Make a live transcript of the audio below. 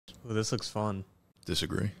Ooh, this looks fun.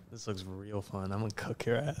 Disagree. This looks real fun. I'm going to cook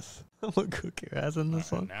your ass. I'm going to cook your ass in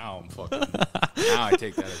this one. Now I'm fucking. Now I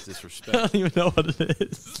take that as disrespect. I don't even know what it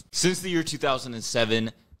is. Since the year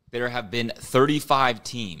 2007, there have been 35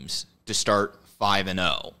 teams to start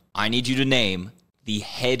 5-0. I need you to name the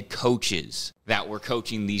head coaches that were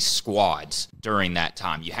coaching these squads during that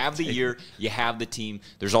time. You have the year, you have the team.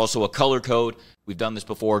 There's also a color code. We've done this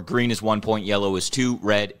before. Green is 1 point, yellow is 2,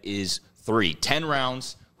 red is 3. 10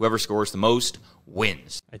 rounds. Whoever scores the most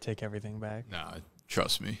wins. I take everything back. Nah,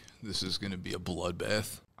 trust me. This is going to be a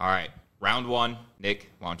bloodbath. All right, round 1. Nick,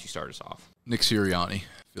 why don't you start us off? Nick Sirianni,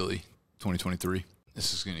 Philly, 2023.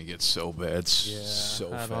 This is going to get so bad so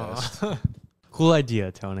fast. Cool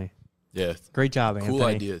idea, Tony. Yeah. Great job, Anthony. Cool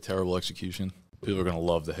idea, terrible execution. People are going to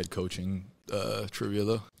love the head coaching trivia,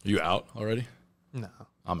 though. Are you out already? No.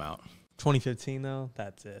 I'm out. 2015, though,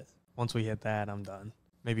 that's it. Once we hit that, I'm done.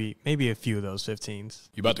 Maybe a few of those 15s.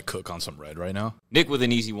 You about to cook on some red right now? Nick with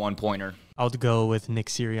an easy 1-pointer. I'll go with Nick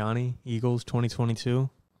Sirianni, Eagles, 2022.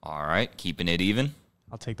 All right, keeping it even.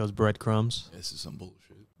 I'll take those breadcrumbs. This is some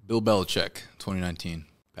bullshit. Bill Belichick, 2019,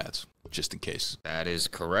 Pats, just in case. That is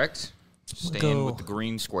correct. Staying go. with the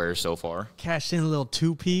green square so far. Cashed in a little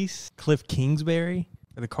 2-piece. Cliff Kingsbury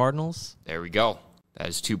for the Cardinals. There we go. That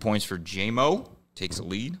is 2 points for J-Mo. Takes the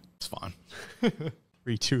lead. It's fine.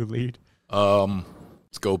 3-2 lead.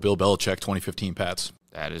 Let's go Bill Belichick, 2015 Pats.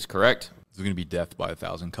 That is correct. It's going to be death by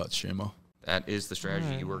 1,000 cuts, J-Mo. That is the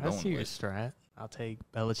strategy you were I going see your with. strat. I'll take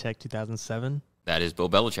Belichick 2007. That is Bill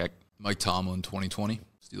Belichick. Mike Tomlin, 2020,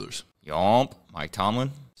 Steelers. Yomp. Mike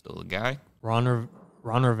Tomlin, still the guy. Ron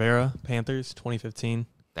Rivera, Panthers, 2015.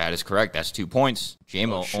 That is correct. That's 2 points.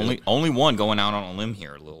 J-Mo, only one going out on a limb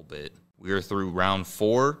here a little bit. We are through round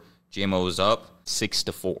 4. J-Mo is up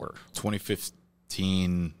 6-4.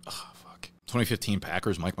 2015, 2015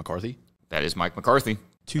 Packers, Mike McCarthy. That is Mike McCarthy.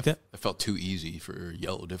 That felt too easy for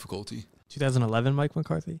yellow difficulty. 2011 Mike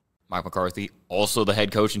McCarthy. Mike McCarthy, also the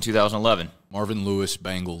head coach in 2011. Marvin Lewis,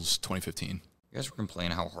 Bengals, 2015. You guys were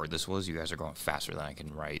complaining how hard this was. You guys are going faster than I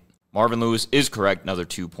can write. Marvin Lewis is correct. Another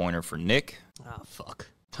 2-pointer for Nick. Ah, fuck.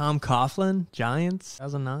 Tom Coughlin, Giants,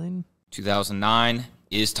 2009. 2009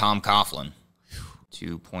 is Tom Coughlin.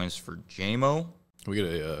 2 points for J-Mo. Can we get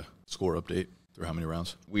a score update through how many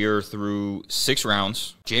rounds? We are through 6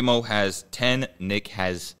 rounds. J-Mo has 10. Nick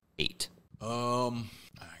has 8. I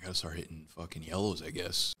gotta start hitting fucking yellows, I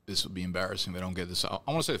guess. This would be embarrassing if I don't get this. I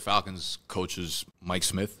want to say the Falcons coach is Mike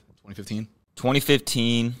Smith, 2015.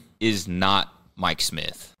 2015 is not Mike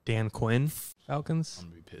Smith. Dan Quinn, Falcons, I'm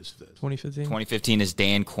gonna be pissed if that. 2015. 2015 is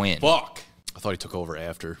Dan Quinn. Fuck! I thought he took over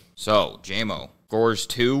after. So, J-Mo scores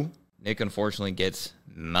 2. Nick, unfortunately, gets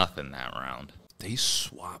nothing that round. They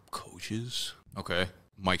swap coaches? Okay.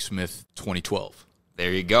 Mike Smith, 2012.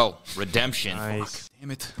 There you go. Redemption. Nice. Fuck.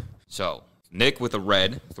 Damn it. So, Nick with a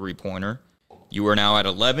red 3-pointer. You are now at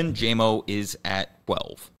 11. J-Mo is at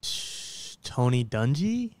 12. Tony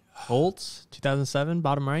Dungy, Colts, 2007,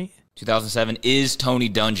 bottom right. 2007 is Tony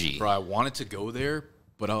Dungy. Bro, I wanted to go there,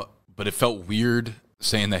 but it felt weird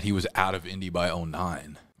saying that he was out of Indy by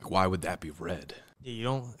 09. Like, why would that be red? Yeah, you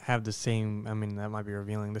don't have the same, I mean, that might be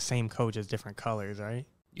revealing, the same coach as different colors, right?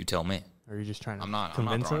 You tell me. Or are you just trying to I'm not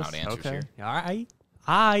convince throwing us? out answers Okay. here. All right.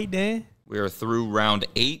 All right, then. We are through round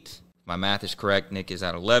 8. My math is correct. Nick is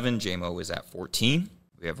at 11. J-Mo is at 14.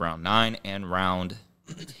 We have round 9 and round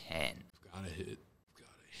 10. Gotta hit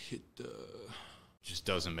the... Just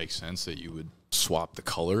doesn't make sense that you would swap the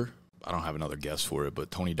color. I don't have another guess for it, but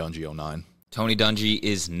Tony Dungy, 09. Tony Dungy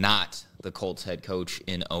is not the Colts head coach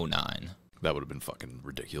in 09. That would have been fucking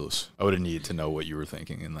ridiculous. I would have needed to know what you were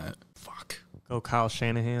thinking in that. Fuck. Go Kyle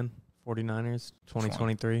Shanahan, 49ers,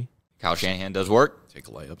 2023. Kyle Shanahan does work. Take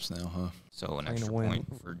layups now, huh? So an Trying to extra win.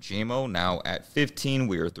 point for J-Mo. Now at 15,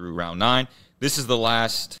 we are through round 9. This is the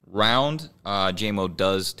last round. J-Mo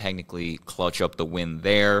does technically clutch up the win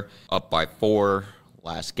there. Up by 4.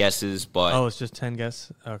 Last guesses, but... Oh, it's just 10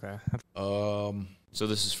 guess? Okay. So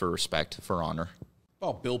this is for respect, for honor.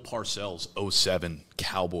 Oh, Bill Parcells, 07,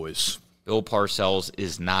 Cowboys. Bill Parcells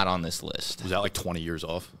is not on this list. Was that like 20 years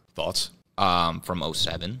off? Thoughts? From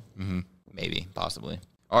 07. Maybe, possibly.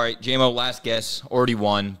 All right, J-Mo, last guess. Already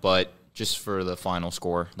won, but just for the final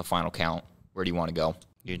score, the final count, where do you want to go?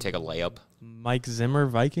 You take a layup? Mike Zimmer,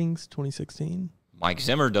 Vikings, 2016. Mike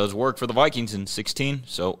Zimmer does work for the Vikings in 16,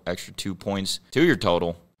 so extra 2 points to your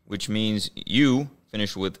total, which means you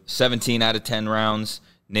finish with 17 out of 10 rounds.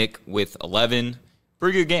 Nick with 11.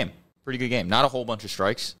 Pretty good game. Pretty good game. Not a whole bunch of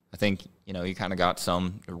strikes. I think, you kind of got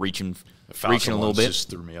some reaching a little bit.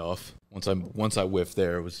 Just threw me off. Once I whiffed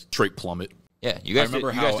there, it was straight plummet. Yeah, you guys I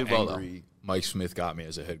remember did, you guys how did well, angry Mike Smith got me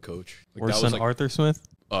as a head coach. Like, Worse that was than like, Arthur Smith?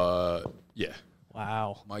 Yeah.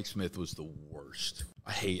 Wow. Mike Smith was the worst.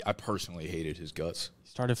 I personally hated his guts.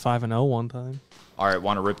 Started 5-0 one time. All right,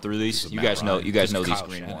 want to rip through these? You guys know these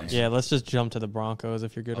green ones. Yeah, let's just jump to the Broncos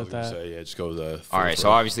if you're good at that. Say, yeah, just go to the All right, so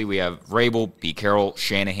obviously we have Vrabel, Pete Carroll,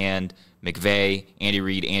 Shanahan, McVay, Andy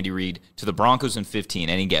Reid to the Broncos in 15.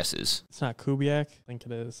 Any guesses? It's not Kubiak. I think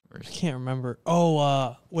it is. I can't remember.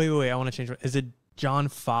 Oh, wait. I want to change. Is it John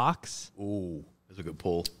Fox? Ooh, that's a good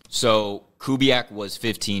pull. So Kubiak was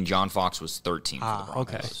 15. John Fox was 13 for the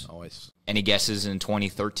Broncos. Okay. Nice. Any guesses in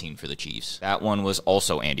 2013 for the Chiefs? That one was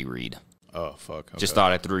also Andy Reid. Oh, fuck. Okay. Just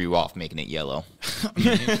thought I threw you off making it yellow.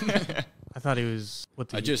 I thought he was with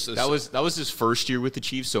the. That was his first year with the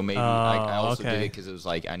Chiefs, so maybe I also did it because it was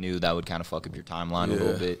like I knew that would kind of fuck up your timeline a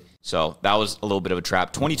little bit. So that was a little bit of a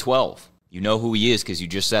trap. 2012. You know who he is because you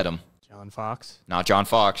just said him. John Fox. Not John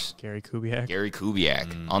Fox. Gary Kubiak. Gary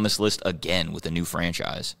Kubiak on this list again with a new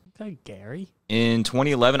franchise. Okay, Gary. In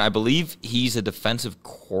 2011, I believe he's a defensive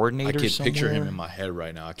coordinator. I can somewhere. picture him in my head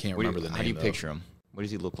right now. I can't remember the name. How do you picture him? What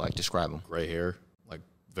does he look like? Describe him. Gray hair, like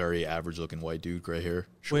very average looking white dude, gray hair.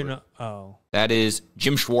 Wait, no. Oh. That is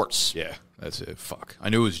Jim Schwartz. Yeah, that's it. Fuck. I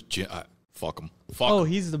knew it was Jim. Fuck him. Oh,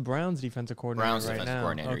 he's the Browns defensive coordinator Browns right defensive now.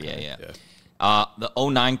 coordinator, Okay. yeah. The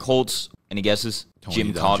 09 Colts, any guesses?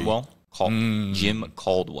 Jim Dungy. Caldwell. Jim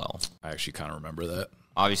Caldwell. I actually kind of remember that.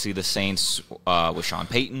 Obviously, the Saints with Sean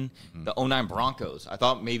Payton. The 09 Broncos. I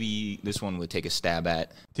thought maybe this one would take a stab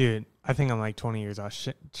at. Dude, I think I'm like 20 years off.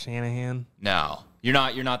 Shanahan. No, you're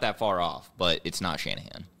not that far off, but it's not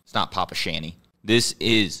Shanahan. It's not Papa Shanny. This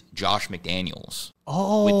is Josh McDaniels.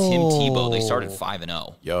 Oh. With Tim Tebow. They started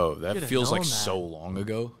 5-0. Yo, that feels like that. so long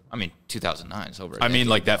ago. I mean, 2009 is over. I mean,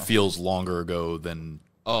 like that feels longer ago than.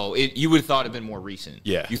 Oh, you would have thought it'd been more recent.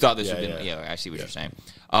 Yeah. You thought this would have been. Yeah, I see what you're saying.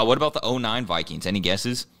 What about the 09 Vikings? Any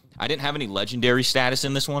guesses? I didn't have any legendary status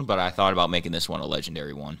in this one, but I thought about making this one a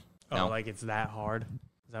legendary one. Oh, No? like it's that hard?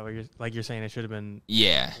 Is that what you're saying? It should have been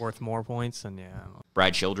worth more points? And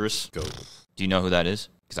Brad Childress. Go. Do you know who that is?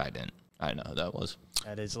 Because I didn't know who that was.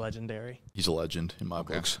 that is legendary. He's a legend in my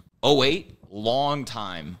books. 08, long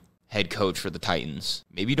time head coach for the Titans.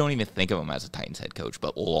 Maybe you don't even think of him as a Titans head coach,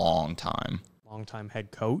 but long time. Longtime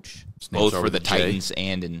head coach. Both for the Titans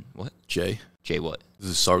and in what? Jay. Jay what? Does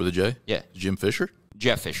this start with a J? Yeah. Jim Fisher?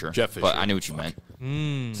 Jeff Fisher. But I knew what you meant.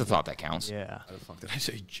 It's the thought that counts. Yeah. How the fuck did I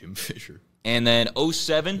say Jim Fisher? And then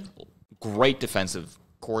 07, great defensive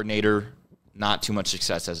coordinator. Not too much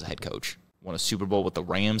success as a head coach. Won a Super Bowl with the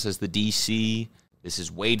Rams as the DC. This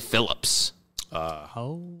is Wade Phillips.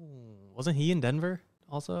 Wasn't he in Denver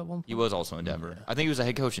also at one point? He was also in Denver. I think he was a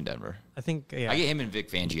head coach in Denver. I think, yeah. I get him and Vic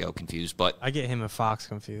Fangio confused, but... I get him and Fox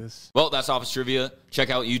confused. Well, that's Office Trivia. Check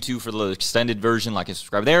out YouTube for the extended version. Like and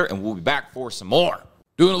subscribe there, and we'll be back for some more.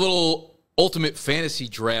 Doing a little ultimate fantasy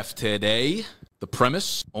draft today. The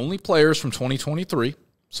premise, only players from 2023.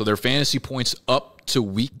 So their fantasy points up to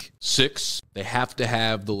week 6. They have to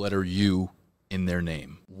have the letter U in their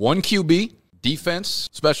name. 1 QB, defense,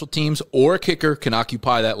 special teams, or a kicker can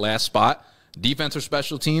occupy that last spot. Defense or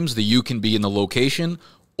special teams, the U can be in the location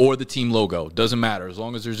or the team logo. Doesn't matter. As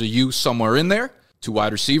long as there's a U somewhere in there. 2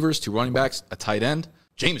 wide receivers, 2 running backs, a tight end.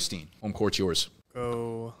 Jamestein, home court's yours.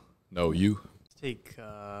 Go. No, you. Take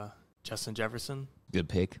Justin Jefferson. Good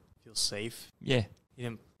pick. Feels safe. Yeah. He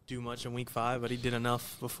didn't do much in week 5, but he did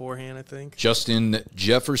enough beforehand, I think. Justin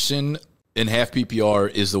Jefferson in half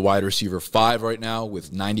PPR is the wide receiver 5 right now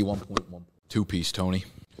with 91.1. 2-piece, Tony.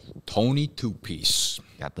 Tony 2-piece.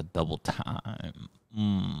 Got the double time.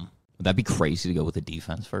 Would that be crazy to go with the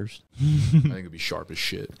defense first? I think it'd be sharp as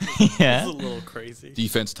shit. It's a little crazy.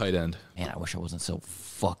 Defense tight end. Man, I wish I wasn't so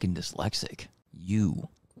fucking dyslexic. U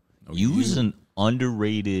is an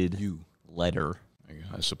underrated letter.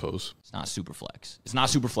 I suppose. It's not super flex. It's not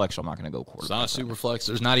super flex, so I'm not going to go quarterback. It's not a super flex.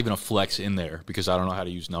 There's not even a flex in there because I don't know how to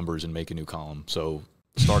use numbers and make a new column. So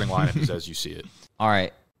starting lineup is as you see it. All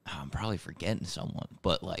right. I'm probably forgetting someone,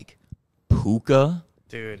 but like Puka,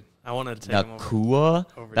 Dude, I wanted to take him Nakua.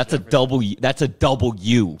 over That's Jefferson. a double. That's a double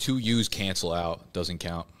U. 2 U's cancel out. Doesn't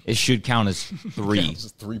count. It should count as 3.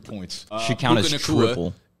 It's 3 points. Should count Puka as Nakua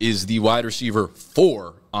triple. is the wide receiver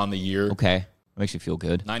 4 on the year. Okay, makes you feel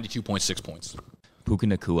good. 92.6 points. Puka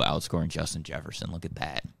Nakua outscoring Justin Jefferson. Look at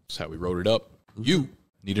that. That's how we wrote it up. You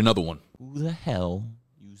need another one. Who the hell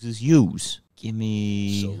uses U's? Give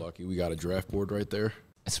me. So lucky we got a draft board right there.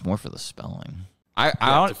 It's more for the spelling.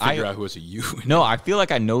 To figure out who has a U. No, I feel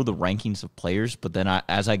like I know the rankings of players, but then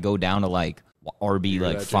as I go down to like RB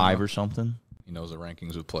like 5 or something, He knows the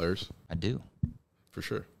rankings of players I do. for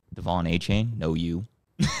sure. Devon A-Chain, no U.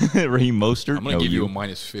 Raheem Mostert, I'm gonna no give you U. a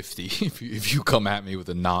minus 50 if you come at me with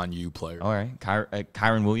a non-U player. All right,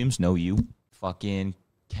 Kyron Williams, no U. Fucking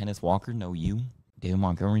Kenneth Walker, no U. David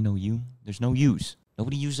Montgomery, no U. There's no U's.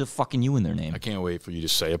 Nobody uses a fucking U in their name. I can't wait for you to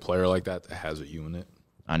say a player like that has a U in it.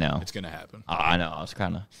 I know. It's going to happen. I know. I was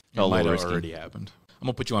kind of It might have already happened. I'm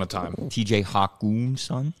going to put you on a time. TJ Hawkins'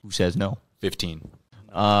 son, who says no. 15.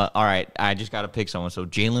 All right. I just got to pick someone. So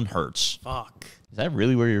Jalen Hurts. Fuck. Is that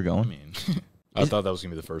really where you're going? I mean, I thought that was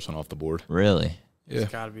going to be the first one off the board. Really? It's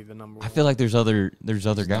got to be the number one. I feel like there's other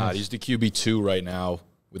guys. Nah, he's the QB2 right now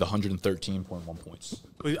with 113.1 points.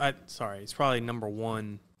 Sorry, it's probably number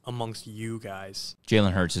one amongst you guys.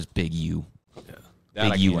 Jalen Hurts is big U. Yeah. That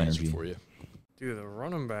Big I U can't answer energy. for you. Dude, the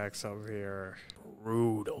running backs up here,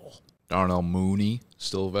 brutal. Darnell Mooney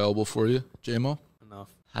still available for you, J-Mo? Enough.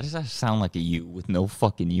 How does that sound like a U with no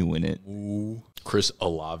fucking U in it? Ooh. Chris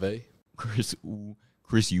Olave. Chris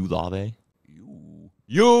Ulave.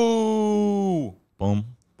 You. Boom,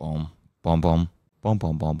 boom, boom, boom, boom, boom,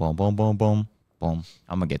 boom, boom, boom, boom, boom, boom.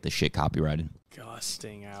 I'm gonna get this shit copyrighted.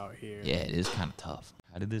 Gusting out here. Yeah, it is kind of tough.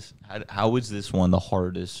 How is this one the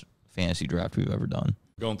hardest fantasy draft we've ever done?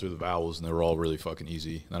 Going through the vowels, and they were all really fucking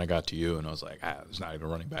easy. Then I got to you, and I was like, there's not even a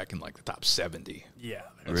running back in like the top 70. Yeah.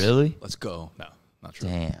 Really? Let's go. No, not true.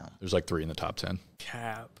 Damn. There's like 3 in the top 10.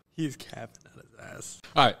 Cap. He's capping at his ass.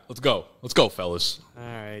 All right, let's go. Let's go, fellas. All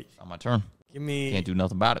right. It's on my turn. Give me. Can't do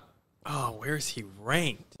nothing about it. Oh, where is he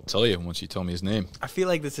ranked? I'll tell you once you tell me his name. I feel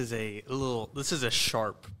like this is a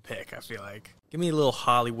sharp pick, I feel like. Give me a little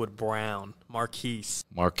Hollywood Brown. Marquise.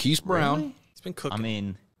 Marquise Brown. He's been cooking. I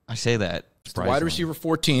mean, I say that. Wide receiver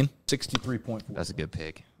 14, 63.4. That's a good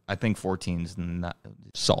pick. I think 14's not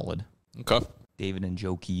solid. Okay. David and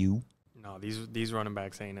Njoku. No, these running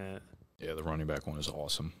backs ain't it. Yeah, the running back one is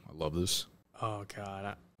awesome. I love this. Oh God,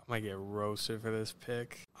 I might get roasted for this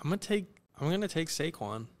pick. I'm gonna take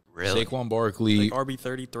Saquon. Really? Saquon Barkley Like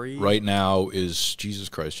RB33. right now is, Jesus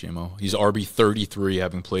Christ, JMO. He's RB 33,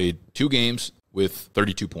 having played 2 games with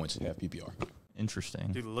 32 points in half PPR.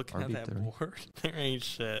 Interesting. Dude, looking at that RB30. board, there ain't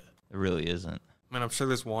shit. It really isn't. I mean, I'm sure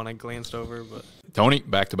there's one I glanced over, but Tony,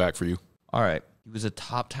 back to back for you. All right. He was a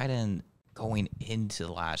top tight end going into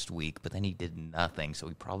last week, but then he did nothing, so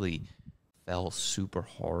he probably fell super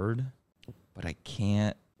hard. But I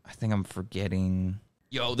think I'm forgetting.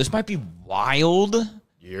 Yo, this might be wild.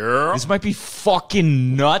 Yeah. This might be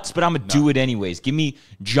fucking nuts, but I'm going to do it anyways. Give me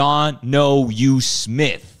John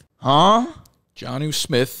Smith. Huh? Jonnu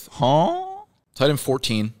Smith, Huh? tight end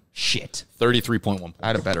 14, Shit. 33.1 points. I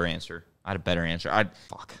had a better answer.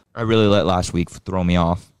 Fuck. I really let last week throw me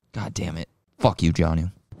off. God damn it. Fuck you,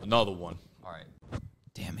 Johnu. Another one. All right.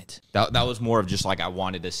 Damn it. That was more of just like I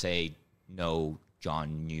wanted to say no,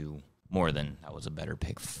 John, you, more than that was a better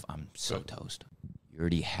pick. I'm so toast. You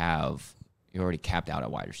already capped out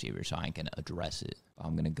at wide receiver, so I ain't going to address it.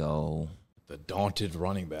 I'm going to go. The daunted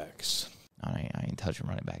running backs. I ain't touching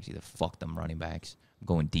running backs either. Fuck them running backs. I'm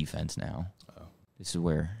going defense now. Oh. This is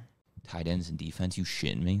where tight ends and defense, you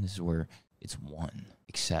shitting me? This is where it's one.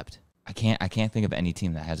 Except I can't think of any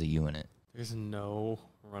team that has a U in it. there's no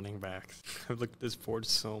running backs. I've looked at this board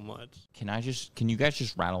so much. Can you guys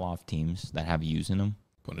just rattle off teams that have U's in them?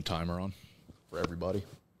 Putting a timer on for everybody.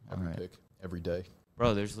 Every All right. pick. Every day.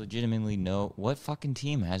 Bro, there's legitimately what fucking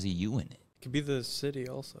team has a U in it? Could be the city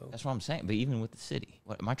also. That's what I'm saying. But even with the city.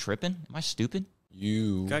 What, am I tripping? Am I stupid?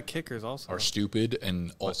 You Got kickers also. are stupid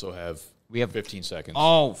and also have We have 15 seconds.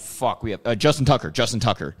 Oh, fuck. We have Justin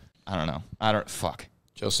Tucker. I don't know. Fuck.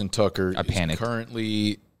 Justin Tucker I is panicked.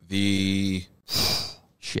 currently the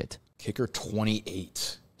Shit. kicker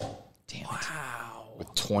 28 Damn it. Wow.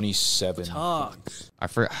 with 27. Tuck. I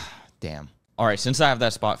forgot. Damn. All right, since I have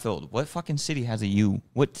that spot filled, what fucking city has a U?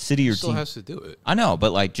 What city or Still team? has to do it. I know,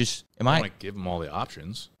 but like, just I want to give them all the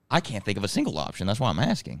options. I can't think of a single option. That's why I'm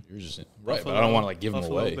asking. You're just right, but I don't want to like give them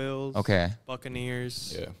Buffalo away. Bills, Okay.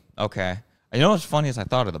 Buccaneers. Yeah. Okay. You know what's funny is I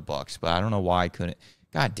thought of the Bucks, but I don't know why I couldn't.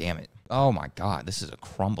 God damn it. Oh my God, this is a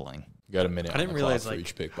crumbling. You got a minute. I didn't on the realize clock for like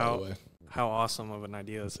each pick, by the way. how awesome of an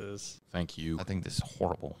idea this is. Thank you. I think this is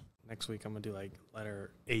horrible. Next week I'm gonna do like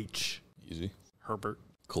letter H. Easy. Herbert.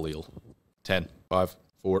 Khalil. 10, 5,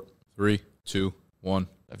 4, 3, 2, 1.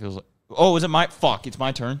 That feels like. Oh, is it my fuck? It's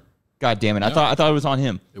my turn. God damn it! No. I thought it was on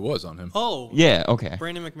him. It was on him. Oh. Yeah. Okay.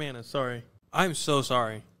 Brandon McManus. Sorry. I'm so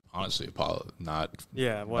sorry. Honestly, Apollo, not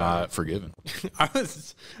Yeah. forgiven. I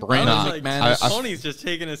was Brandon like, McManus Tony's just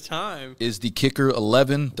taking his time. is the kicker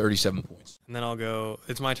 11, 37 points. And then I'll go.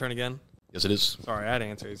 It's my turn again. Yes, it is. Sorry, I had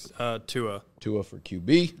answers. Tua. Tua for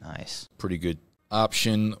QB. Nice. Pretty good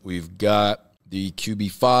option. We've got the QB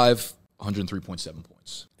 5, 103.7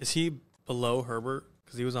 points. Is he below Herbert?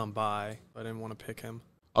 Because he was on bye. I didn't want to pick him.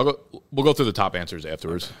 We'll go through the top answers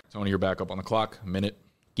afterwards. Tony, you're back up on the clock. A minute.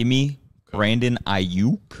 Give me Brandon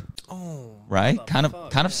Ayuk. Oh, right? what the Kind of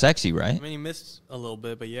fuck, sexy, right? I mean, he missed a little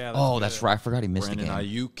bit, but yeah. Oh, good. that's right. I forgot he missed Brandon the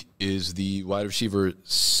game. Ayuk is the wide receiver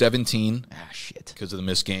 17 Ah, shit. because of the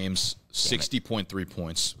missed games. 60.3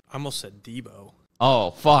 points. I almost said Debo.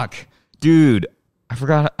 Oh, fuck. Dude, I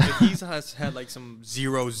forgot. But he has had like some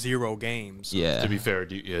 0-0 games. Yeah. To be fair,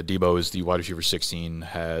 Debo is the wide receiver 16,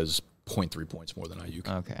 has 0.3 points more than Ayuk.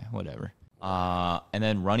 Okay, whatever. And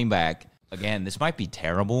then running back, again, this might be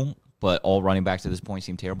terrible, but all running backs at this point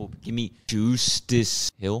seem terrible. Give me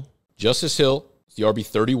Justice Hill. Justice Hill, the RB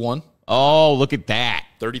 31, Oh, look at that.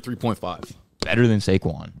 33.5. Better than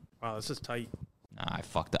Saquon. Wow, this is tight. Nah, I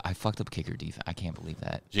fucked up kicker defense. I can't believe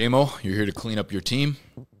that. JMO, you're here to clean up your team,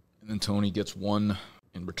 and then Tony gets one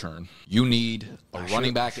in return. You need a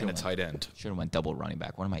running back and a tight end. Should have went double running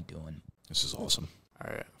back. What am I doing? This is awesome.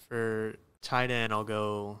 All right, for tight end, I'll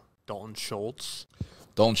go Dalton Schultz.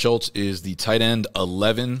 Dalton Schultz is the tight end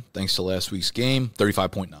 11, thanks to last week's game,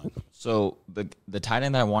 35.9. So the tight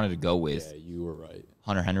end that I wanted to go with, Yeah, you were right.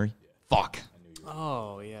 Hunter Henry. Fuck.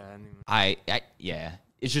 Oh, yeah. Yeah.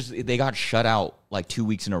 It's just they got shut out like 2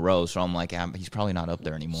 weeks in a row, so I'm like, he's probably not up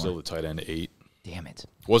there anymore. Still the tight end 8. Damn it.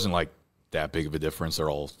 Wasn't like that big of a difference. They're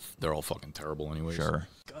all fucking terrible anyways. Sure.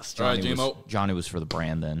 All right, JMO. Johnny was for the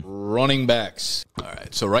brand then. Running backs. All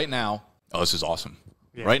right. So right now, this is awesome.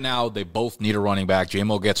 Yeah. Right now, they both need a running back.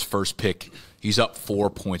 JMO gets first pick. He's up 4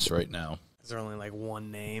 points right now. Is there only like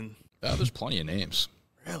one name? There's plenty of names.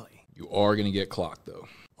 Really? You are going to get clocked, though.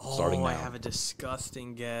 Starting now. I have a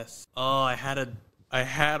disgusting guess. Oh, I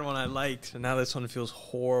had one I liked, and now this one feels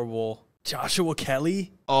horrible. Joshua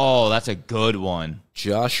Kelly? Oh, that's a good one.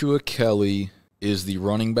 Joshua Kelly is the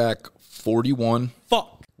running back 41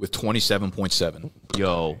 Fuck. with 27.7.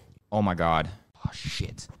 Yo. Oh my god. Oh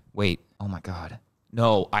shit. Wait. Oh my god.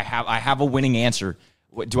 No, I have a winning answer.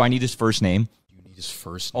 What, do I need his first name? You need his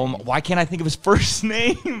first Oh, name. why can't I think of his first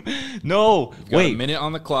name? No. Got Wait. a minute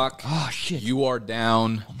on the clock. Oh shit. You are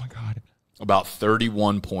down Oh my god. about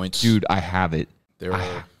 31 points. Dude, I have it. There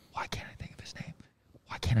are, Why can't I think of his name?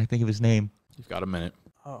 Why can't I think of his name? you've got a minute.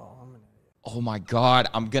 Oh, I'm an idiot. Oh my god,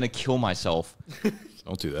 I'm gonna kill myself.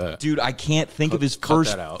 Don't do that. Dude, I can't think of his cut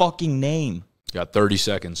first that out. fucking name. You got 30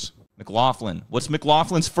 seconds. McLaughlin. What's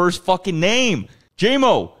McLaughlin's first fucking name?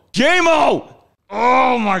 J-Mo! J-Mo!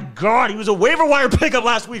 Oh my god, he was a waiver wire pickup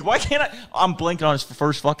last week. Why can't I? I'm blanking on his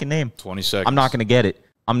first fucking name. 20 seconds. I'm not gonna get it.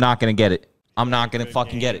 I'm not gonna get it. I'm not gonna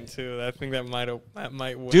fucking get it. Too. I think that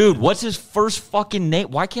might win. Dude, what's his first fucking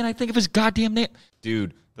name? Why can't I think of his goddamn name?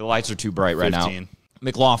 Dude, the lights are too bright right 15. now.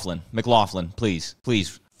 McLaughlin, please.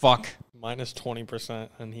 Fuck. Minus 20%,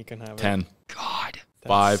 and he can have 10. it. God. That's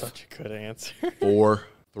 5. such a good answer. 4,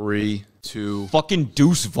 3, 2. Fucking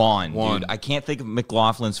Deuce Vaughn, 1. dude. I can't think of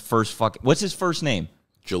McLaughlin's first fucking... What's his first name?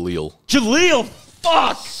 Jaleel. Jaleel!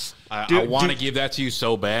 Fuck! I want to give that to you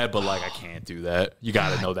so bad, but like I can't do that. You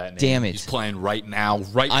got to know that name. Damn it. He's playing right now,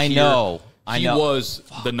 right I here. know. He was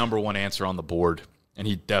the number one answer on the board, and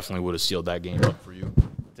he definitely would have sealed that game up for you.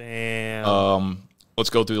 Damn. Let's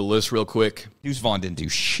go through the list real quick. Deuce Vaughn didn't do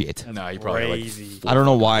shit. Nah, he probably had like Crazy. 4 I don't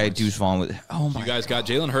know why points. Deuce Vaughn was... Oh my You guys got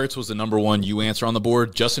Jalen Hurts was the number one you answer on the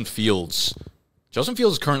board. Justin Fields. Justin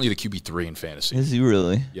Fields is currently the QB3 in fantasy. Is he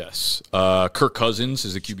really? Yes. Kirk Cousins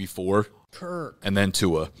is the QB4. Kirk. And then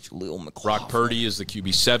Tua. Jaleel McLaughlin. Brock Purdy is the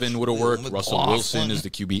QB7, would have worked. Russell McLaughlin. Wilson is the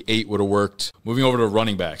QB8, would have worked. Moving over to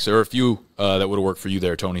running backs. There are a few that would have worked for you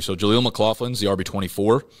there, Tony. So Jaleel McLaughlin's the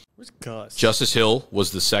RB24. Where's Gus? Justice Hill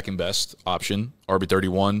was the second best option,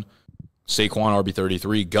 RB31. Saquon,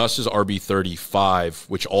 RB33. Gus is RB35,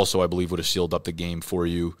 which also I believe would have sealed up the game for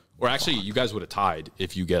you. Or actually, you guys would have tied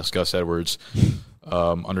if you guessed Gus Edwards.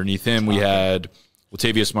 Underneath him, we had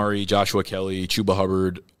Latavius Murray, Joshua Kelly, Chuba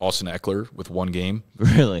Hubbard, Austin Eckler with 1 game.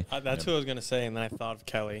 Really? That's who I was going to say, and then I thought of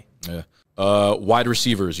Kelly. Yeah. Wide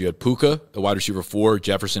receivers, you had Puka, the wide receiver 4,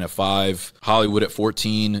 Jefferson at 5, Hollywood at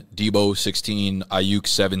 14, Debo 16, Ayuk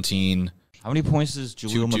 17, How many points does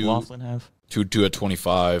Jaleel Tutu. McLaughlin have? Tutu at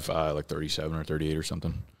 25, like 37 or 38 or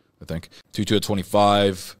something, I think. Tutu at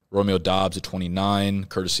 25, Romeo Dobbs at 29,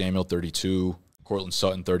 Curtis Samuel 32, Cortland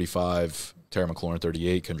Sutton 35, Terry McLaurin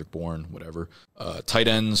 38, Kendrick Bourne, whatever. Tight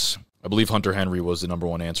ends, I believe Hunter Henry was the number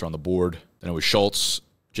one answer on the board. Then it was Schultz,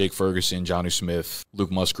 Jake Ferguson, Jonnu Smith,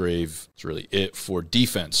 Luke Musgrave. That's really it for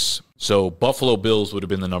defense. So Buffalo Bills would have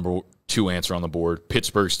been the number 2 answer on the board.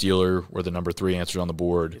 Pittsburgh Steelers were the number 3 answers on the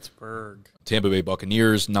board. Pittsburgh. Tampa Bay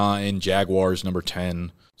Buccaneers, 9. Jaguars, number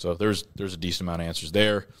 10. So there's a decent amount of answers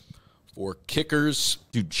there. For kickers,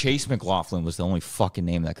 Dude, Chase McLaughlin was the only fucking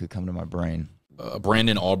name that could come to my brain.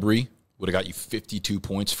 Brandon Aubrey would have got you 52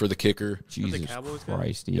 points for the kicker. Jesus Cowboys guy?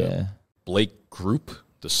 Christ, yeah. Blake Group,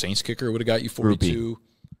 the Saints kicker, would have got you 42.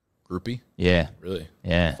 Groupie? Yeah. Really?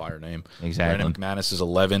 Yeah. Fire name. Exactly. Brandon McManus is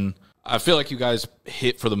 11. I feel like you guys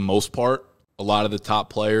hit for the most part. A lot of the top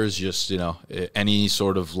players just, any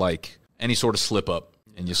sort of slip up,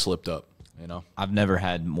 and you slipped up, I've never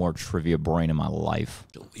had more trivia brain in my life.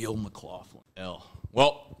 Jaleel McLaughlin. L.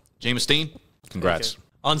 Well, Jameis Dean, congrats. Okay.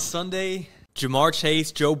 On Sunday, Jamar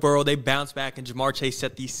Chase, Joe Burrow, they bounced back, and Jamar Chase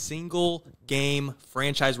set the single-game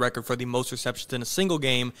franchise record for the most receptions in a single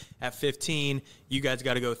game at 15. You guys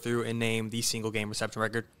got to go through and name the single-game reception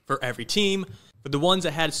record for every team. For the ones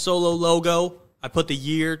that had solo logo, I put the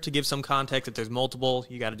year to give some context. If there's multiple,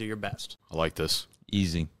 you got to do your best. I like this.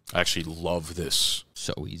 Easy. I actually love this.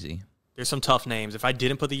 So easy. There's some tough names. If I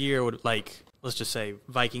didn't put the year, let's just say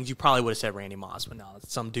Vikings, you probably would have said Randy Moss, but no,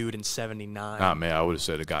 it's some dude in 79. Ah, man, I would have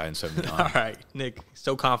said a guy in 79. All right, Nick,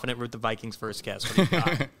 so confident with the Vikings first guess. What do you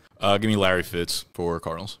got? Give me Larry Fitz for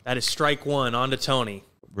Cardinals. That is strike one. On to Tony.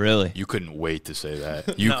 Really? You couldn't wait to say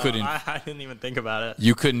that. You couldn't. I didn't even think about it.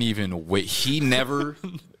 You couldn't even wait. He never.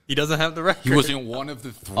 He doesn't have the record. He wasn't one of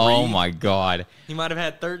the 3. Oh, my God. He might have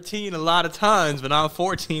had 13 a lot of times, but not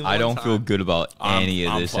 14 I don't time. feel good about any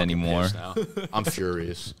of this fucking anymore. pissed now. I'm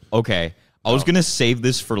furious. Okay. I was going to save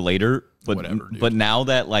this for later, but Whatever, dude. but now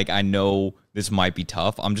that I know this might be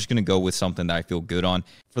tough, I'm just going to go with something that I feel good on.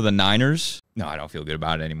 For the Niners, no, I don't feel good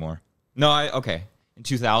about it anymore. No, okay. In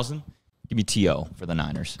 2000, give me T.O. for the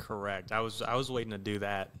Niners. Correct. I was waiting to do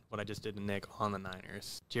that, what I just did to Nick on the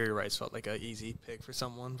Niners. Jerry Rice felt like an easy pick for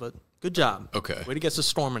someone, but good job. Okay. Way to get the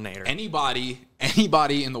Storminator.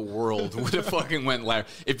 Anybody in the world would have fucking went Larry.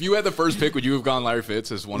 If you had the first pick, would you have gone Larry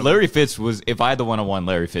Fitz as one of Larry Fitz was, if I had the one-on-one,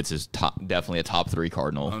 Larry Fitz is definitely a top 3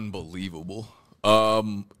 Cardinal. Unbelievable.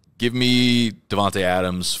 Give me Devontae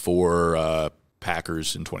Adams for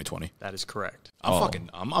Packers in 2020. That is correct.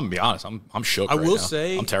 I'm gonna be honest. I'm shook. I right will now.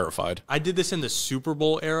 say I'm terrified. I did this in the Super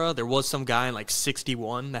Bowl era. There was some guy in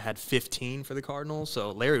 61 that had 15 for the Cardinals, so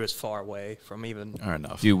Larry was far away from even. All right,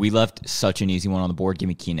 enough. Dude, we left such an easy one on the board. Give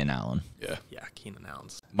me Keenan Allen. Yeah. Yeah, Keenan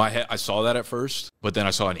Allen's My head. I saw that at first, but then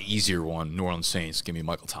I saw an easier one. New Orleans Saints. Give me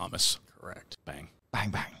Michael Thomas. correct. Bang. Bang,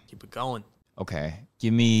 bang. Keep it going. Okay.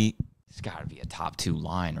 Give me, it's got to be a top 2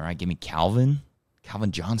 line, right? Give me Calvin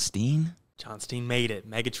John Steen. John Steen made it.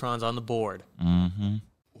 Megatron's on the board. Mm-hmm.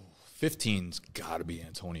 15's got to be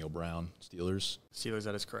Antonio Brown. Steelers. Steelers,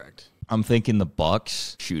 that is correct. I'm thinking the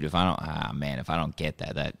Bucks. Shoot, if I don't get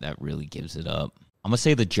that really gives it up. I'm gonna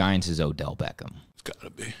say the Giants is Odell Beckham. It's got to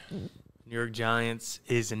be. New York Giants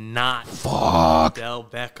is not Fuck. Odell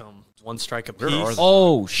Beckham. One strike Where are apiece. they?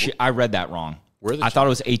 Oh shit! I read that wrong. Where are the I thought it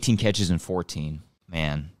was 18 catches and 14.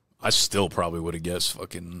 Man, I still probably would have guessed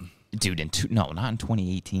fucking. dude, not in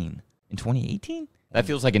 2018. In 2018, that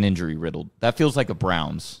feels like an injury riddled. That feels like a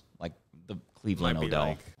Browns, like the Cleveland Might be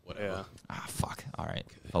Odell. yeah. Ah, fuck. All right,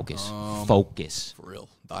 focus. Focus. For real.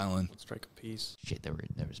 Dialing. One strike apiece. Shit, there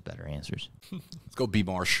was better answers. Let's go B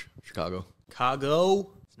Marsh, Chicago. Chicago.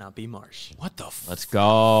 It's not B Marsh. What the Let's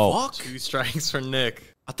go. fuck? 2 strikes for Nick.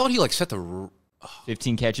 I thought he set the.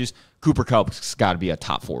 15 catches. Cooper Kupp's got to be a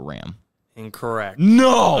top 4 Ram. Incorrect.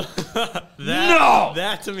 No.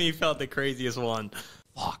 That to me felt the craziest one.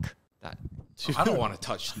 Fuck. That. I don't want to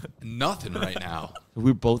touch nothing right now.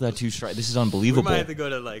 We both had 2 strikes. This is We unbelievable. might have to go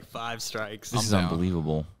to 5 strikes. This is down.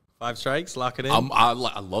 unbelievable. 5 strikes. Lock it in. I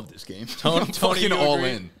love this game. Tony, I'm fucking you all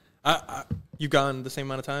agree? in. You've gone the same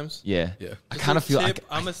amount of times? Yeah. Yeah. I kind of feel I'm like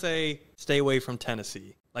going to say stay away from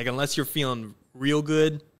Tennessee. Unless you're feeling real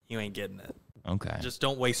good, you ain't getting it. okay. Just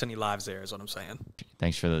don't waste any lives there is what I'm saying.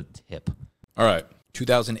 Thanks for the tip. All right.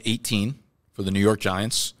 2018 for the New York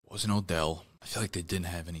Giants wasn't Odell. I feel like they didn't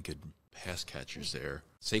have any good pass catchers there.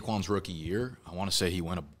 Saquon's rookie year, I want to say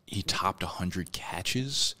he topped 100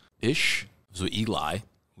 catches ish. It was with Eli,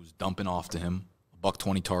 who was dumping off to him.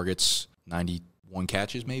 $120 targets, 91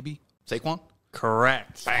 catches maybe. Saquon?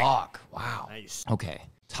 Correct. Fuck. Wow. Nice. Okay.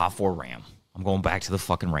 Top 4 Ram. I'm going back to the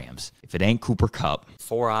fucking Rams. If it ain't Cooper Kupp,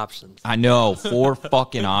 4 options. I know 4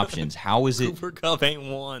 fucking options. How is it? Cooper Kupp ain't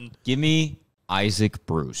one. Give me Isaac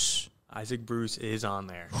Bruce. Isaac Bruce is on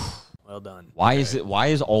there. Well done. Why is it?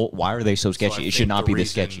 Why are they so sketchy? So I It should think not the be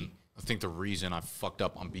this reason- sketchy. I think the reason I fucked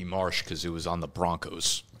up on B Marsh because it was on the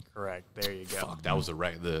Broncos. Correct. There you go. Fuck, that was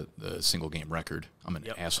the single game record. I'm an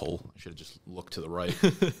asshole. I should have just looked to the right.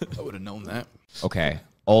 I would have known that. Okay.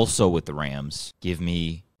 Also with the Rams, give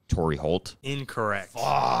me Torrey Holt. Incorrect.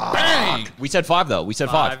 Bang! We said 5 though. We said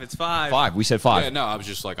 5. It's 5. 5. We said 5. Yeah, no, I was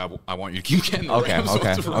just like, I want you to keep getting the Okay. Rams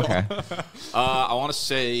Okay. off the roll. Okay. I want to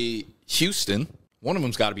say Houston. One of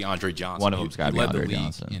them's got to be Andre Johnson. One of them's gotta He be led the Andre league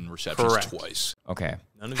Johnson. in receptions Correct. twice. Okay.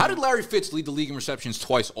 None of How you- did Larry Fitz lead the league in receptions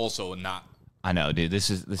twice also and not I know, dude. This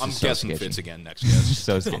is I'm so guessing sketchy. Fitz again next guess.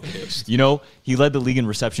 So sketchy. You know, he led the league in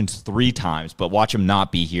receptions 3 times, but watch him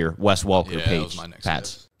not be here. Wes Welker, Yeah, that Page, was my next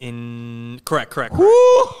Pats. guess. Correct.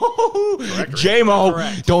 J-Mo,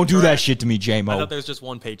 Correct. don't do that Correct. shit to me, I J-Mo. thought there was just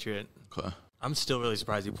one Patriot. Okay. I'm still really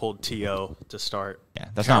surprised he pulled T.O. to start. Yeah,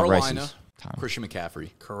 that's Carolina, not racist. Tom. Christian McCaffrey.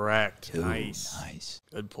 Correct. Nice. Nice.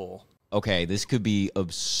 Good pull. Okay, this could be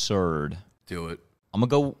absurd. Do it. I'm going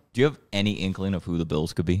to go. Do you have any inkling of who the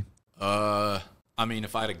Bills could be? I mean,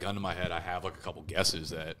 if I had a gun to my head, I have like a couple guesses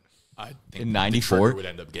that I think In the 94? trigger would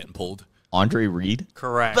end up getting pulled. Andre Reed?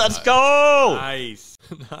 Correct. Let's go! Nice.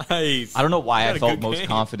 Nice. I don't know why You I got a felt good most game.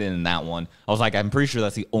 confident in that one. I was like, I'm pretty sure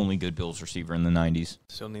that's the only good Bills receiver in the 90s.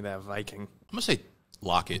 Still need that Viking. I'm going to say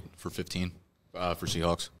Lockett for 15 for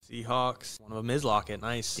Seahawks. Seahawks. One of them is Lockett.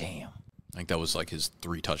 Nice. Damn. I think that was like his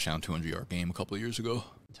 3-touchdown, 200-yard game a couple of years ago.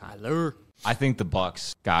 Tyler. I think the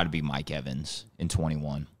Bucks got to be Mike Evans in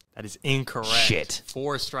 21. That is incorrect. Shit.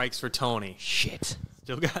 4 strikes for Tony. Shit.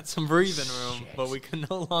 Still got some breathing room, but we can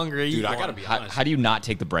no longer eat Dude, one. I got to be honest. How do you not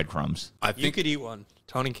take the breadcrumbs? I You think could eat one.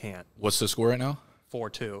 Tony can't. what's the score right now?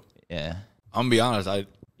 4-2. Yeah. I'm going to be honest.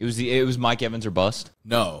 It was Mike Evans or bust?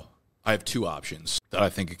 No. I have 2 options that I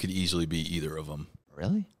think it could easily be either of them.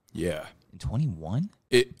 Really? Yeah. In 21?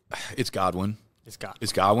 It's Godwin.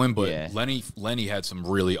 It's Godwin, but Yeah. Lenny had some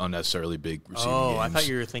really unnecessarily big receiving games. I thought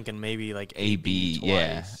you were thinking maybe like AB, twice.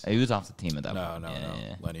 yeah. He was off the team at that No, point. no, Yeah, no.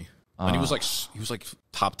 yeah. Lenny. Lenny was like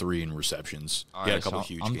top 3 in receptions. He had a couple So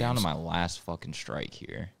huge I'm games. down to my last fucking strike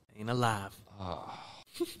here. Ain't alive.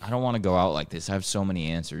 I don't want to go out like this. I have so many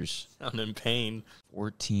answers. I'm in pain.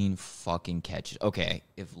 14 fucking catches. Okay,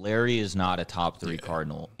 if Larry is not a top 3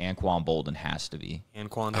 Cardinal, Anquan Bolden has to be. And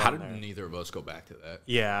Quan How down did there. neither of us go back to that?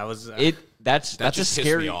 Yeah, I was. That's a just pissed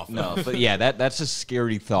scary me off, no, though. but yeah, that's a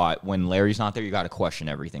scary thought. When Larry's not there, you got to question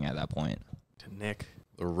everything at that point. to Nick.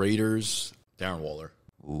 The Raiders, Darren Waller.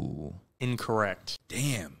 Ooh, Incorrect.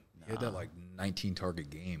 Damn. He had that like 19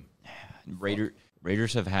 target game.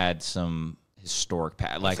 Raiders have had some historic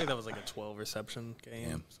I'd like say that was like a 12 reception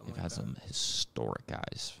game. Something they've like had that. some historic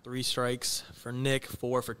guys. 3 strikes for Nick,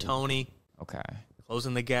 4 for Tony. Okay,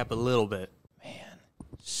 Closing the gap a little bit. man,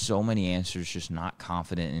 so many answers, just not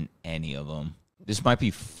confident in any of them. This might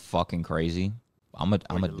be fucking crazy. I'm gonna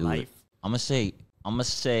your do it. life. I'm gonna say.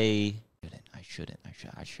 I should.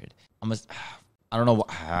 I don't know.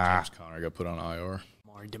 James Conner got put on IR.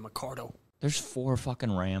 Mari DiMaccardo. There's 4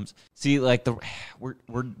 fucking Rams. See, like we're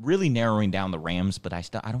really narrowing down the Rams, but I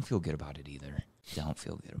don't feel good about it either. Don't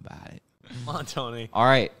feel good about it. Come on, Tony. All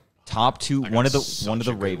right, top 2. I got One of the such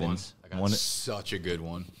a good Ravens. one. I got such a good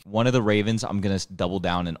one. One of the Ravens. I'm gonna double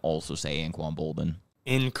down and also say Anquan Bolden.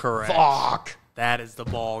 Incorrect. Fuck, That is the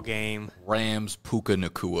ball game. Rams, Puka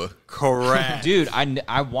Nakua. Correct. dude.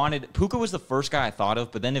 I wanted Puka was the first guy I thought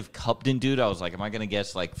of, but then if Cup didn't do it, I was like, am I gonna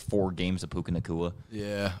guess like 4 games of Puka Nakua?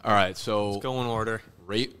 Yeah. All right. So Go in order.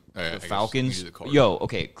 rate The Falcons.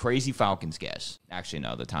 Okay, crazy Falcons guess. Actually,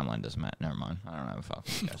 no, the timeline doesn't matter. Never mind. I don't have a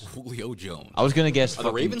Falcons guess. Julio Jones. I was gonna guess Are the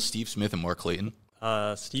fucking- Ravens Steve Smith and Mark Clayton?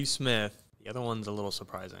 Steve Smith. The other one's a little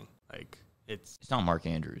surprising. Like, it's It's not Mark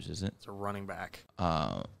Andrews, is it? a running back.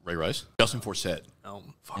 Ray Rice? Justin Forsett. No.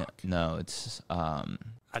 No, it's I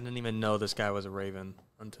didn't even know this guy was a Raven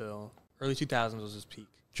until early 2000s was his peak.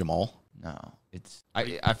 Jamal? no, it's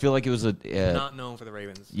I feel like it was a Not known for the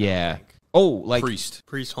Ravens. I don't yeah. think. Oh, like Priest.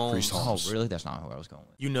 Priest Holmes. Priest Holmes. oh, really? That's not who I was going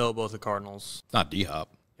with. You know both the Cardinals. Not D-Hop.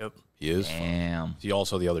 Yep. He is. Damn. Is he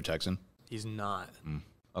also the other Texan? He's not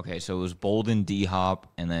Okay, so it was Bolden, D Hop,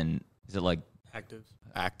 and then is it like active.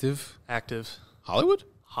 Active? Hollywood?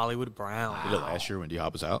 Hollywood Brown. Did it last year when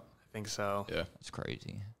D-Hop was out? I think so. Yeah. that's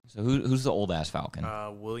crazy? So who's the old ass Falcon?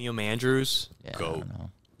 William Andrews. Yeah, go. I don't know.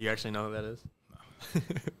 You actually know who that is?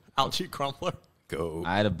 Algie Crumpler. Go.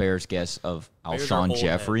 I had a Bears guess of Bears are Alshon old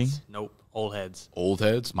Jeffrey, heads. Nope. Old heads. Old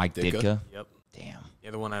heads? Mike Ditka. Yep. Damn. The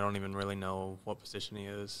other one I don't even really know what position he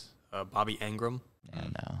is. Bobby Engram. Yeah,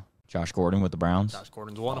 no. Josh Gordon with the Browns. Josh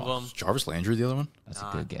Gordon's one of them. Is Jarvis Landry the other one? That's a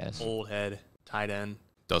good guess. Old head. Tight end.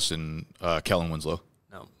 Dustin, Kellen Winslow.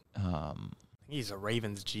 No. I think he's a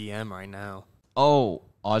Ravens GM right now. Oh,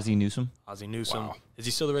 Ozzie Newsome. Ozzie Newsome. Wow. Is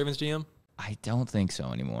he still the Ravens GM? I don't think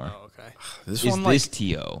so anymore. Oh, okay. This Is one, this like,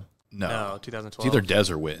 T.O.? no. No, It's 2012. either Dez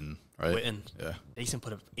or Witten, right? Witten. Yeah. Jason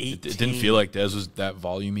put up 18. It didn't feel like Dez was that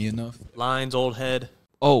volumey enough. Lions, old head.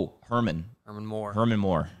 Oh, Herman Moore.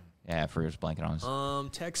 Moore. Yeah, I forget his blanket on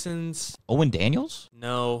his. Texans. Owen Daniels?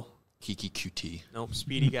 No. Kiki QT. Nope.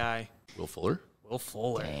 Speedy guy. Will Fuller. Will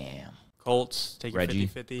Fuller. Damn. Colts. Take Reggie. your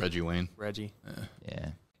 50-50. Reggie Wayne. Reggie. Yeah.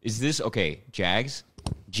 Is this okay? Jags?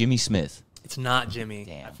 Jimmy Smith. It's not Jimmy.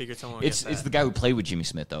 Damn. I figured someone would It's guess that. the guy who played with Jimmy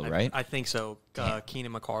Smith, though, right? I think so.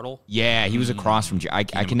 Keenan McCardle. Yeah, he was across from I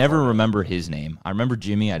can never remember his name. I remember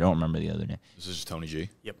Jimmy. I don't remember the other name. This is Tony G.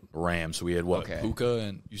 Yep. Rams. So we had what? Okay. Puka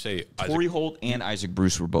and you say Torrey Isaac. Holt and Isaac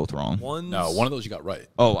Bruce were both wrong. No, one of those you got right.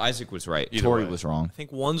 Oh, Isaac was right. Either Torrey way. was wrong. I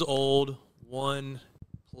think one's old. One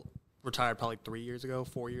retired probably 3 years ago,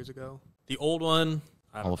 4 years ago. The old one,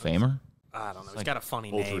 Hall of Famer? I don't know. He's got a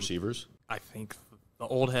funny Both name. receivers. I think the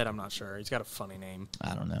old head, I'm not sure. He's got a funny name.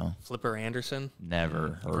 I don't know. Flipper Anderson.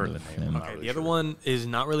 Never heard of the name. him. Not Okay, really the other sure. one is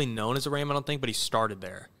not really known as a Ram, I don't think, but he started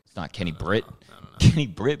there. It's not Kenny Britt. Kenny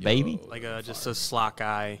Britt, baby. Like just a slot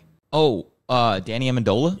guy. Oh, Danny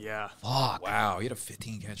Amendola? Yeah. Fuck. Wow, he had a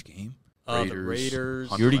 15-catch game. The Raiders.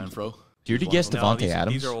 Hunter You already- Renfro. Did you already guess No, Devontae these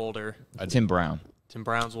Adams? are older. Tim Brown. Tim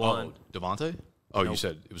Brown's one. Oh, Devontae? Oh, you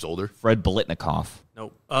said it was older? Fred Biletnikoff.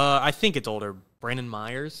 Nope. I think it's older. Brandon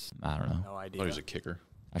Myers. I don't know. No I idea. thought he was a kicker.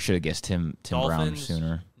 I should have guessed Tim Brown Dolphins.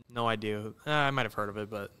 sooner. No idea. I might have heard of it,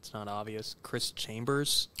 but it's not obvious. Chris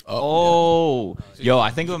Chambers. Oh, yo, I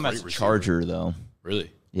think of him great as a receiver. Charger, though.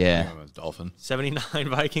 Really? Yeah. I was Dolphin. 79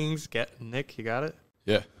 Vikings. Nick, you got it?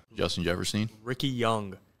 Yeah. Justin Jefferson. Ricky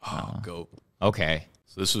Young. Oh, go. Okay.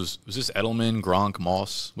 So was this Edelman, Gronk,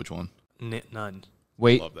 Moss? Which one? None.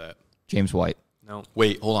 Wait, Love that. James White. No.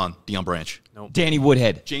 Wait, hold on. Deion Branch. Danny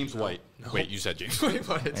Woodhead. James White. Wait, you said James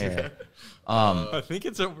White. Yeah. I think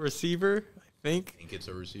it's a receiver. I think. I think it's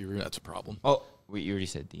a receiver. That's a problem. Oh, wait, you already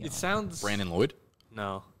said Dion. It sounds. Brandon Lloyd.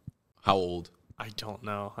 No. How old? I don't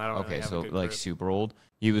know. I don't Okay, really have so a good like grip. super old.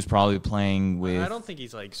 He was probably playing with. I don't think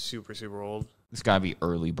he's like super, super old. It's got to be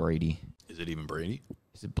early Brady. Is it even Brady?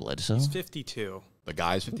 Is it Bledsoe? He's 52. The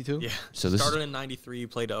guy's 52. Yeah. So this started in 93,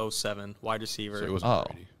 played to 07, wide receiver. So it was Oh,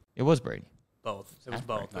 Brady. it was Brady. both. It was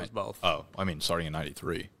both. It was both. Oh, I mean, starting in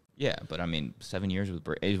 '93. Yeah, but I mean, 7 years with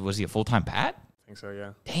Brady. Was he a full time Pat? I think so,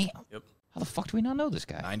 yeah. Damn. Yep. How the fuck do we not know this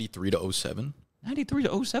guy? 93 to 07. 93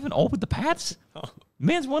 to 07, all with the Pats?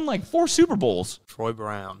 Man's won like 4 Super Bowls. Troy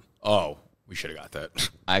Brown. Oh, we should have got that.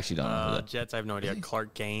 I actually don't know who that. Jets, I have no idea.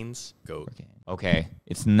 Clark Gaines. Goat. Okay,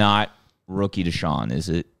 it's not rookie Deshaun, is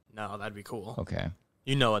it? No, that'd be cool. Okay.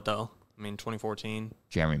 You know it, though. I mean, 2014.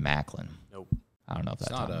 Jeremy Maclin. Nope. I don't know if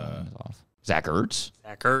that not, timeline is off. Zach Ertz.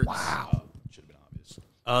 Zach Ertz. Wow. Should have been obvious.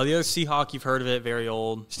 The other Seahawk, you've heard of it. Very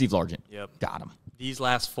old. Steve Largent. Yep. Got him. These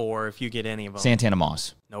last four, if you get any of them. Santana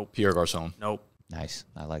Moss. Nope. Pierre Garcon. Nope. Nice.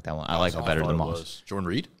 I like that one. I like it better than Moss. Jordan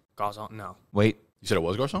Reed. Gazon. No. Wait. You said it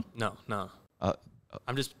was Garcon? No. No. Uh,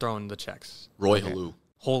 I'm just throwing the checks. Roy Halou.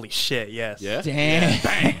 Holy shit, yes. Yeah?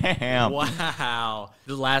 Damn. Wow.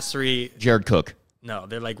 The last three, Jared Cook. no,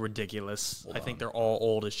 they're like ridiculous. I think they're all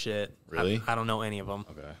old as shit. Really? I don't know any of them.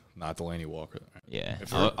 Okay. Not Delaney Walker. Yeah.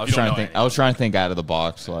 If I you're- was you don't trying to know think. any. I was trying to think out of the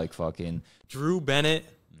box, like fucking. Drew Bennett,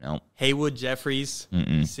 Nope. Haywood Jeffries,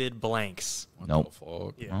 Sid Blanks. Nope.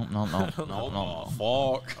 Fuck. Yeah. No.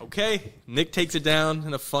 Fuck. Okay, Nick takes it down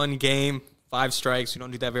in a fun game. 5 strikes. We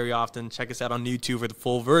don't do that very often. Check us out on YouTube for the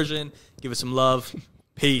full version. Give us some love.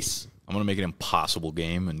 Peace. I'm going to make an impossible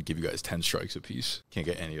game and give you guys 10 strikes apiece. Can't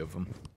get any of them.